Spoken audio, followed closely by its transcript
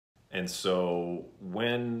And so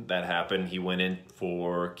when that happened, he went in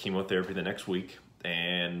for chemotherapy the next week,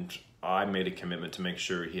 and I made a commitment to make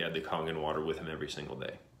sure he had the Kangen water with him every single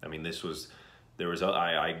day. I mean, I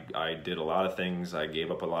did a lot of things. I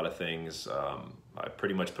gave up a lot of things. I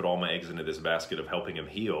pretty much put all my eggs into this basket of helping him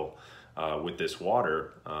heal with this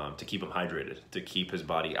water to keep him hydrated, to keep his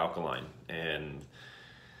body alkaline. And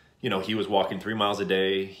you know, he was walking 3 miles a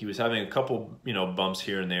day. He was having a couple, you know, bumps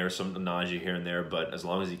here and there, some nausea here and there, but as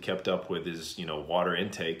long as he kept up with his, you know, water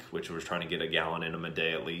intake, which was trying to get a gallon in him a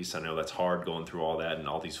day at least. I know that's hard going through all that and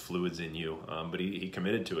all these fluids in you, but he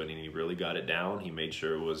committed to it, and he really got it down. He made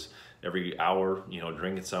sure it was every hour, you know,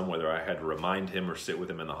 drinking some, whether I had to remind him or sit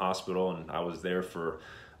with him in the hospital. And I was there for,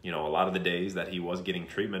 you know, a lot of the days that he was getting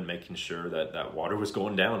treatment, making sure that that water was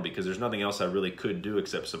going down, because there's nothing else I really could do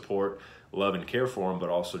except support, love, and care for him, but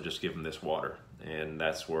also just give him this water. And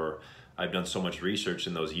that's where I've done so much research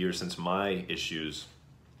in those years since my issues,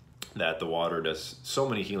 that the water does so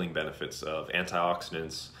many healing benefits of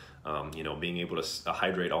antioxidants, you know, being able to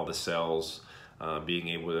hydrate all the cells, being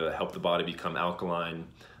able to help the body become alkaline,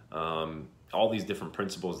 all these different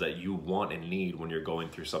principles that you want and need when you're going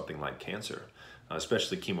through something like cancer,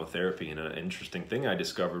 especially chemotherapy. And an interesting thing I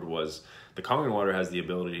discovered was the Kangen water has the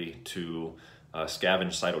ability to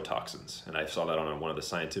scavenge cytotoxins. And I saw that on one of the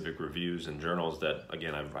scientific reviews and journals that,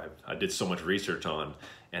 again, I did so much research on,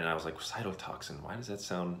 and I was like, cytotoxin, why does that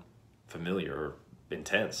sound familiar or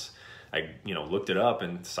intense? I, you know, looked it up,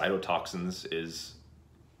 and cytotoxins is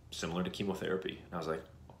similar to chemotherapy. And I was like,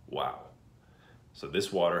 wow. So this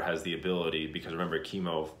water has the ability, because remember,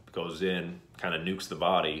 chemo goes in, kind of nukes the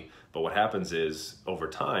body, but what happens is over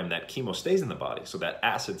time that chemo stays in the body, so that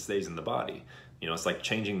acid stays in the body. You know, it's like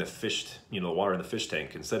changing the fish, you know, the water in the fish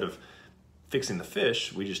tank. Instead of fixing the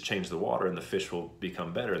fish, we just change the water and the fish will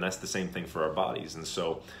become better. And that's the same thing for our bodies. And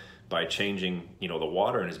so by changing, you know, the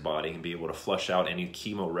water in his body and be able to flush out any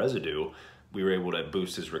chemo residue, we were able to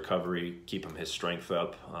boost his recovery, keep his strength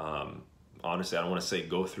up. Honestly, I don't want to say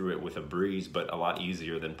go through it with a breeze, but a lot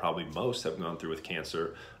easier than probably most have gone through with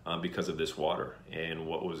cancer because of this water. And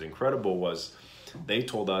what was incredible was they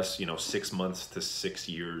told us, you know, 6 months to 6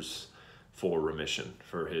 years for remission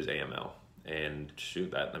for his AML. And shoot,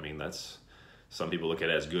 that, I mean, that's, some people look at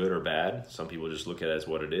it as good or bad. Some people just look at it as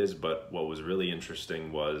what it is. But what was really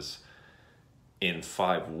interesting was in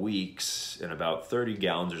 5 weeks and about 30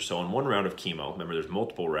 gallons or so in one round of chemo, remember there's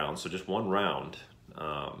multiple rounds, so just one round,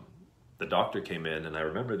 the doctor came in, and I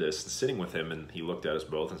remember this, sitting with him, and he looked at us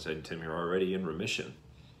both and said, "Tim, you're already in remission."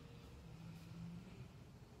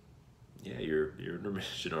 Yeah, you're in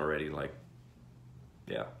remission already, like,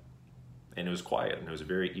 yeah. And it was quiet, and it was a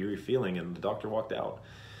very eerie feeling, and the doctor walked out.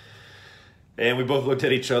 And we both looked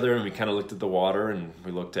at each other, and we kind of looked at the water, and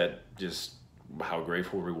we looked at just how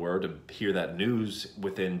grateful we were to hear that news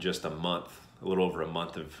within just a month, a little over a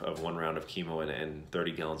month of one round of chemo and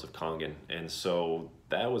 30 gallons of Kangen. And so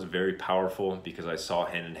that was very powerful, because I saw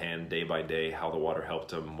hand in hand, day by day, how the water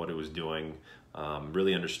helped him, what it was doing,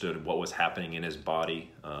 really understood what was happening in his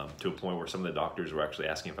body, to a point where some of the doctors were actually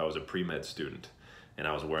asking if I was a pre-med student. And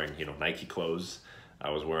I was wearing, you know, Nike clothes. I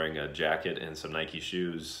was wearing a jacket and some Nike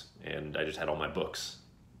shoes, and I just had all my books.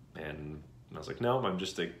 And I was like, no, I'm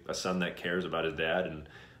just a son that cares about his dad and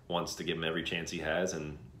wants to give him every chance he has.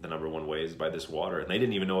 And the number one way is by this water. And they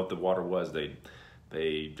didn't even know what the water was.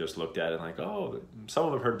 They just looked at it like, oh, some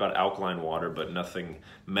of them heard about alkaline water, but nothing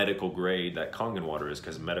medical grade that Kangen water is,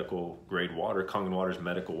 because medical grade water, Kangen water is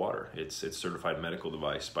medical water. It's certified medical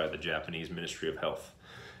device by the Japanese Ministry of Health.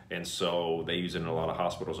 And so they use it in a lot of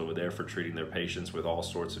hospitals over there for treating their patients with all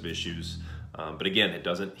sorts of issues. But again, it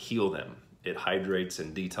doesn't heal them. It hydrates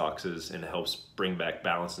and detoxes and helps bring back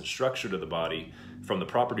balance and structure to the body from the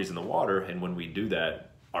properties in the water. And when we do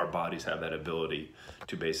that, our bodies have that ability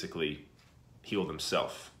to basically heal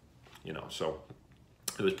themselves, you know. So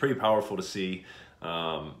it was pretty powerful to see.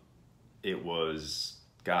 It was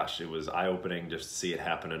eye-opening just to see it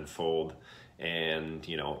happen unfold. And,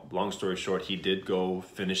 you know, long story short, he did go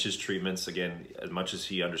finish his treatments. Again, as much as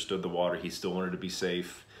he understood the water, he still wanted to be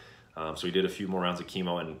safe. So he did a few more rounds of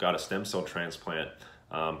chemo and got a stem cell transplant.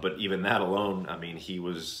 But even that alone, I mean, he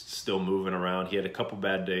was still moving around. He had a couple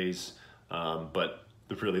bad days, but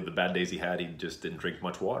really the bad days he had, he just didn't drink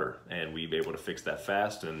much water. And we were able to fix that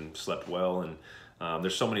fast and slept well. And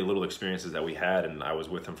there's so many little experiences that we had, and I was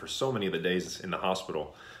with him for so many of the days in the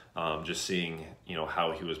hospital, just seeing, you know,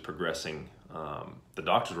 how he was progressing. The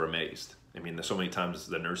doctors were amazed. I mean, there's so many times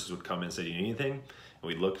the nurses would come in and say, "Do you need anything?" And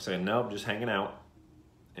we'd look and say, "Nope, just hanging out."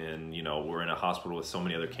 And, you know, we're in a hospital with so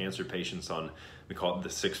many other cancer patients on, we call it the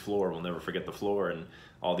 6th floor. We'll never forget the floor, and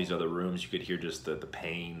all these other rooms. You could hear just the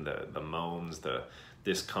pain, the moans, the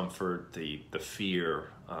discomfort, the fear,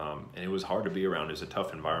 and it was hard to be around. It was a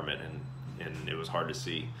tough environment, and it was hard to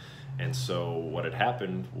see. And so what had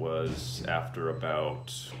happened was, after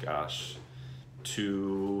about, gosh,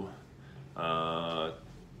 2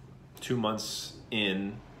 months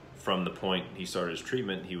in from the point he started his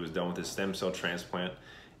treatment, he was done with his stem cell transplant,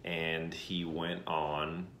 and he went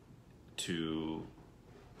on to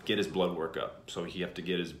get his blood work up. So he had to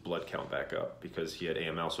get his blood count back up because he had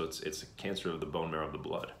AML, so it's a cancer of the bone marrow of the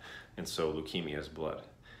blood, and so leukemia is blood.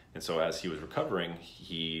 And so as he was recovering,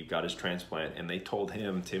 he got his transplant, and they told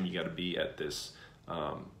him, Tim, you got to be at this,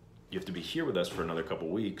 you have to be here with us for another couple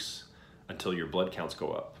weeks until your blood counts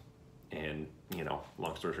go up. And, you know,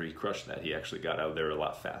 long story short, he crushed that. He actually got out of there a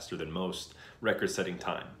lot faster than most, record-setting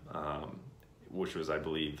time, which was, I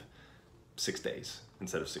believe, 6 days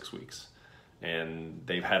instead of 6 weeks. And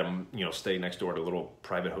they've had him, you know, stay next door to a little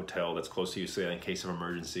private hotel that's close to you, say, in case of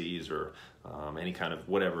emergencies or any kind of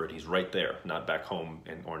whatever. And he's right there, not back home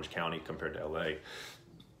in Orange County compared to LA.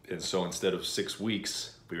 And so instead of 6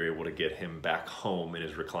 weeks, we were able to get him back home in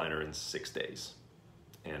his recliner in 6 days.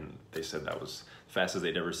 And they said that was the fastest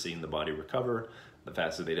they'd ever seen the body recover, the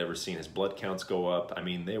fastest they'd ever seen his blood counts go up. I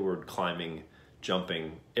mean, they were climbing,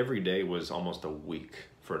 jumping. Every day was almost a week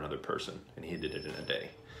for another person, and he did it in a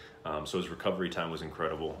day. So his recovery time was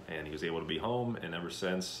incredible, and he was able to be home, and ever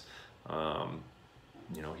since,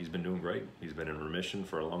 you know, he's been doing great. He's been in remission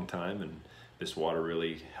for a long time, and this water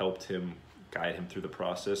really helped him, guide him through the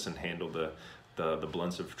process and handle the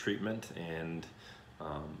blunts of treatment, and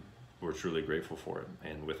we're truly grateful for it.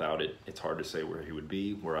 And without it, it's hard to say where he would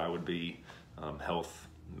be, where I would be, health,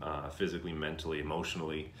 physically, mentally,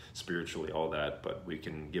 emotionally, spiritually, all that, but we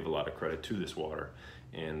can give a lot of credit to this water.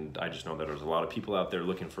 And I just know that there's a lot of people out there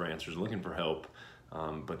looking for answers, looking for help.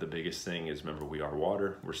 But the biggest thing is, remember, we are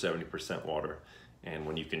water. We're 70% water. And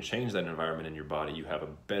when you can change that environment in your body, you have a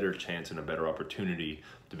better chance and a better opportunity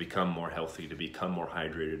to become more healthy, to become more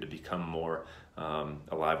hydrated, to become more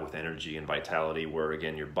alive with energy and vitality, where,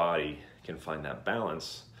 again, your body can find that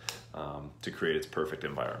balance to create its perfect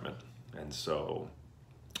environment. And so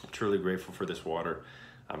I'm truly grateful for this water.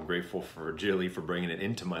 I'm grateful for Jilly for bringing it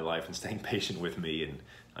into my life and staying patient with me, and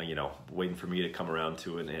you know, waiting for me to come around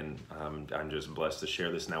to it. And I'm just blessed to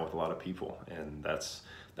share this now with a lot of people, and that's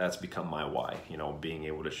become my why. You know, being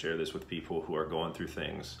able to share this with people who are going through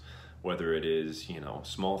things, whether it is, you know,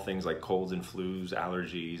 small things like colds and flus,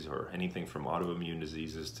 allergies, or anything from autoimmune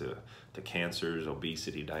diseases to cancers,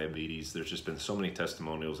 obesity, diabetes. There's just been so many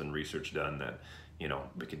testimonials and research done that, you know,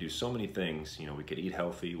 we could do so many things. You know, we could eat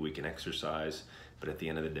healthy, we can exercise, but at the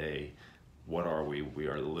end of the day, what are we? We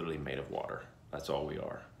are literally made of water. That's all we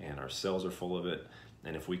are. And our cells are full of it.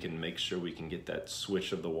 And if we can make sure we can get that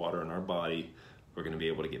switch of the water in our body, we're going to be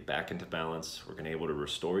able to get back into balance. We're going to be able to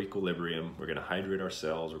restore equilibrium. We're going to hydrate our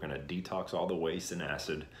cells. We're going to detox all the waste and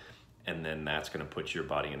acid. And then that's going to put your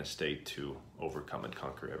body in a state to overcome and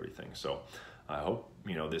conquer everything. So I hope,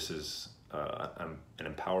 you know, this is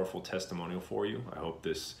an powerful testimonial for you. I hope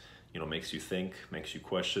this, you know, makes you think, makes you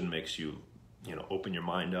question, makes you, you know, open your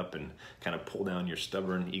mind up and kind of pull down your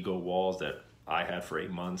stubborn ego walls that I had for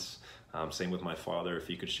 8 months. Same with my father, if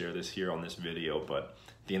he could share this here on this video. But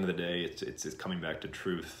at the end of the day, it's coming back to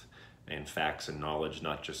truth and facts and knowledge,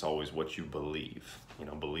 not just always what you believe. You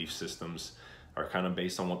know, belief systems are kind of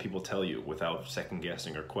based on what people tell you without second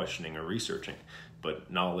guessing or questioning or researching.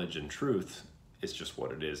 But knowledge and truth, it's just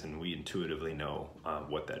what it is, and we intuitively know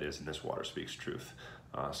what that is, and this water speaks truth.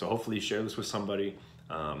 So hopefully you share this with somebody.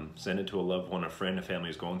 Send it to a loved one, a friend, a family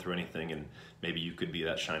who's going through anything, and maybe you could be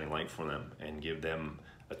that shining light for them and give them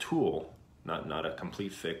a tool, not a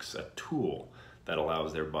complete fix, a tool that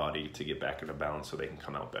allows their body to get back into balance so they can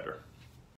come out better.